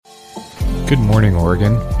Good morning,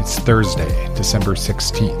 Oregon. It's Thursday, December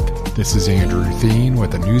 16th. This is Andrew Theen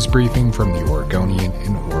with a news briefing from the Oregonian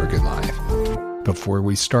and Oregon Live. Before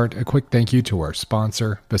we start, a quick thank you to our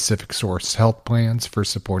sponsor, Pacific Source Health Plans, for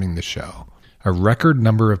supporting the show. A record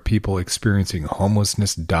number of people experiencing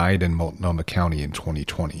homelessness died in Multnomah County in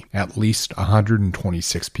 2020. At least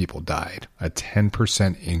 126 people died, a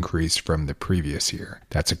 10% increase from the previous year.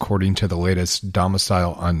 That's according to the latest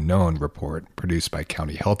Domicile Unknown report produced by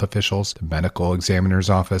county health officials, the Medical Examiner's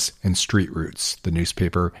Office, and Street Roots, the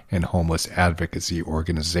newspaper and homeless advocacy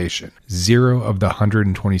organization. 0 of the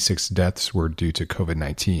 126 deaths were due to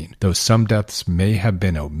COVID-19, though some deaths may have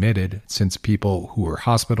been omitted since people who were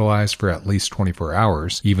hospitalized for at least 24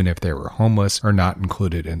 hours, even if they were homeless, are not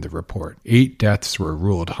included in the report. 8 deaths were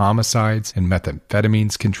ruled homicides, and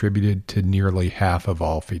methamphetamines contributed to nearly half of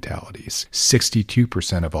all fatalities.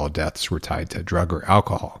 62% of all deaths were tied to drug or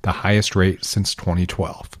alcohol, the highest rate since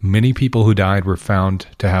 2012. Many people who died were found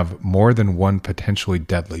to have more than one potentially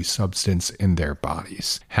deadly substance in their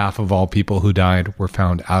bodies. Half of all people who died were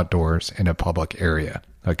found outdoors in a public area,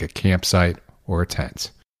 like a campsite or a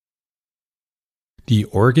tent. The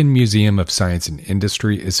Oregon Museum of Science and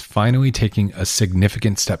Industry is finally taking a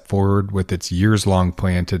significant step forward with its years-long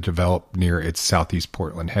plan to develop near its Southeast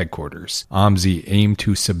Portland headquarters. OMSI aimed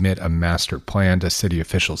to submit a master plan to city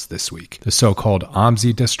officials this week. The so-called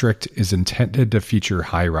OMSI district is intended to feature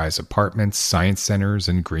high-rise apartments, science centers,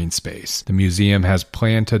 and green space. The museum has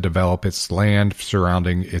planned to develop its land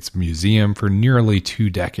surrounding its museum for nearly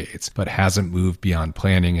 2 decades, but hasn't moved beyond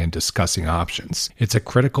planning and discussing options. It's a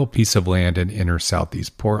critical piece of land in inner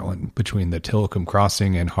Southeast Portland, between the Tillicum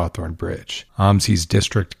Crossing and Hawthorne Bridge. OMSI's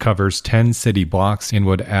district covers 10 city blocks and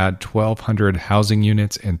would add 1,200 housing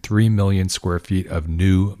units and 3 million square feet of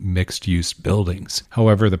new mixed-use buildings.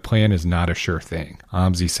 However, the plan is not a sure thing.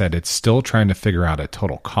 OMSI said it's still trying to figure out a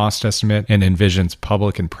total cost estimate and envisions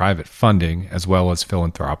public and private funding as well as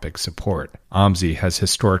philanthropic support. OMSI has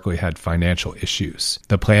historically had financial issues.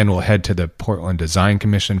 The plan will head to the Portland Design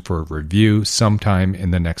Commission for review sometime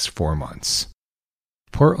in the next 4 months.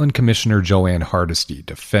 Portland Commissioner Joanne Hardesty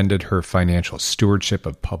defended her financial stewardship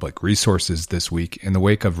of public resources this week in the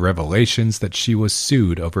wake of revelations that she was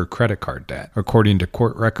sued over credit card debt. According to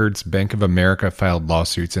court records, Bank of America filed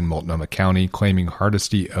lawsuits in Multnomah County claiming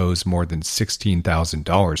Hardesty owes more than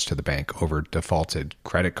 $16,000 to the bank over defaulted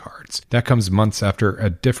credit cards. That comes months after a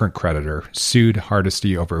different creditor sued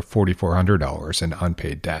Hardesty over $4,400 in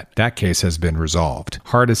unpaid debt. That case has been resolved.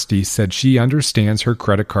 Hardesty said she understands her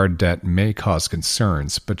credit card debt may cause concern,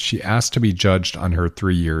 but she asked to be judged on her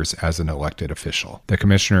 3 years as an elected official. The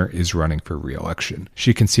commissioner is running for re-election.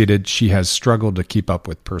 She conceded she has struggled to keep up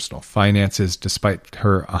with personal finances despite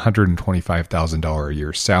her $125,000 a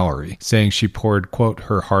year salary, saying she poured, quote,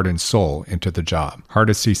 her heart and soul into the job.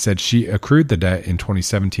 Hardesty said she accrued the debt in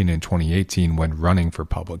 2017 and 2018 when running for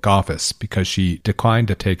public office because she declined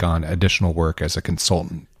to take on additional work as a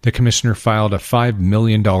consultant. The commissioner filed a $5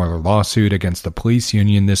 million lawsuit against the police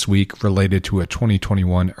union this week related to a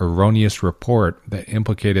 2021 erroneous report that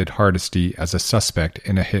implicated Hardesty as a suspect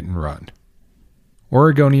in a hit and run.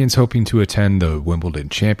 Oregonians hoping to attend the Wimbledon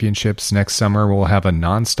Championships next summer will have a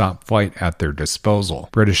nonstop flight at their disposal.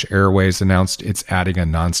 British Airways announced it's adding a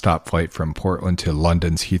nonstop flight from Portland to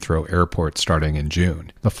London's Heathrow Airport starting in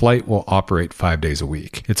June. The flight will operate 5 days a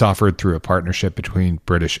week. It's offered through a partnership between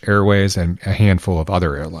British Airways and a handful of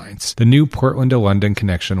other airlines. The new Portland to London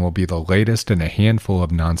connection will be the latest in a handful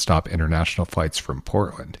of nonstop international flights from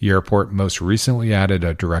Portland. The airport most recently added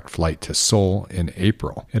a direct flight to Seoul in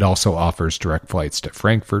April. It also offers direct flights to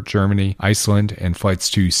Frankfurt, Germany, Iceland, and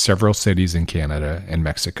flights to several cities in Canada and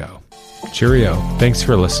Mexico. Cheerio. Thanks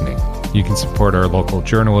for listening. You can support our local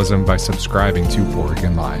journalism by subscribing to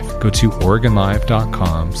Oregon Live. Go to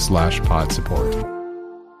OregonLive.com/pod support.